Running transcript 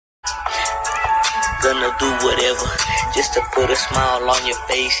Gonna do whatever just to put a smile on your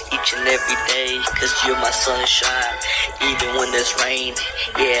face each and every day. Cause you're my sunshine, even when there's rain.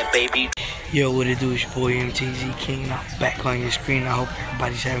 Yeah, baby. Yo, what it do? It's your boy MTZ King. I'm back on your screen. I hope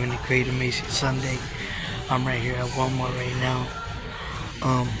everybody's having a great, amazing Sunday. I'm right here at Walmart right now.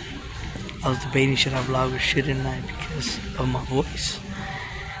 I was debating should I vlog or shouldn't I because of my voice.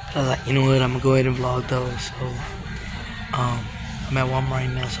 But I was like, you know what? I'm gonna go ahead and vlog though. So, I'm at Walmart right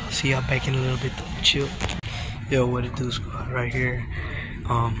now, so I'll see y'all back in a little bit though. Chill. Yo, what it do, squad? Right here.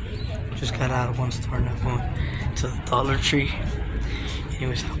 Just got out of one store and I'm going to the Dollar Tree.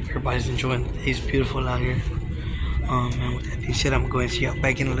 Anyways, I hope everybody's enjoying the day. It's beautiful out here. And with that being said, I'm going to see y'all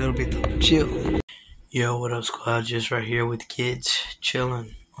back in a little bit though. Chill. Yo, what up, squad? Just right here with the kids,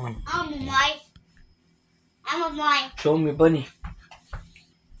 chilling. I'm a boy. Show me, bunny.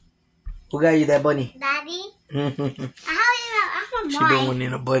 Who got you that bunny? Daddy. I'm a boy. She don't want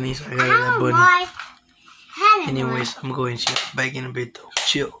in a bunny, so I got you that bunny. Anyways, I'm going to see y'all back in a bit though.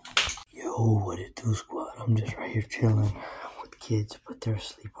 Chill. Yo, what it do, squad? I'm just right here chilling with the kids, but they're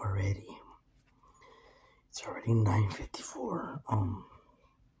asleep already. It's already 9:54.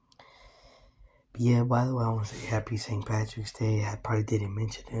 But yeah, by the way, I want to say happy St. Patrick's Day. I probably didn't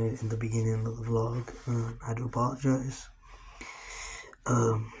mention it in the beginning of the vlog. I do apologize.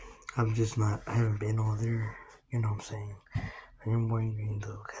 I'm just not, I haven't been over there, you know what I'm saying. I am wearing green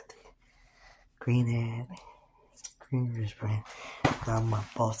though. Got the green hat, green wristband. Got my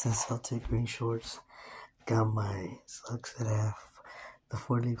Boston Celtic green shorts. Got my socks that have the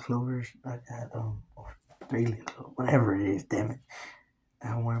 4-leaf clovers. I got 3-leaf clovers, whatever it is, damn it.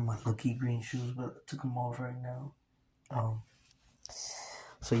 I'm wearing my lucky green shoes, but I took them off right now.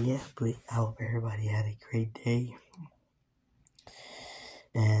 So yeah, but I hope everybody had a great day.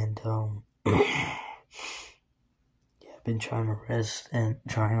 And yeah, I've been trying to rest and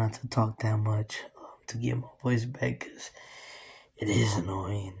trying not to talk that much to get my voice back, because it is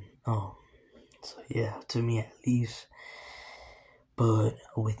annoying. So yeah, to me at least. But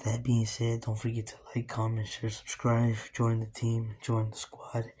with that being said, don't forget to like, comment, share, subscribe, join the team, join the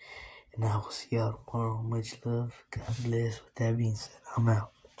squad, and I will see y'all tomorrow. Much love. God bless. With that being said, I'm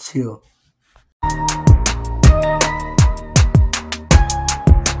out. Chill.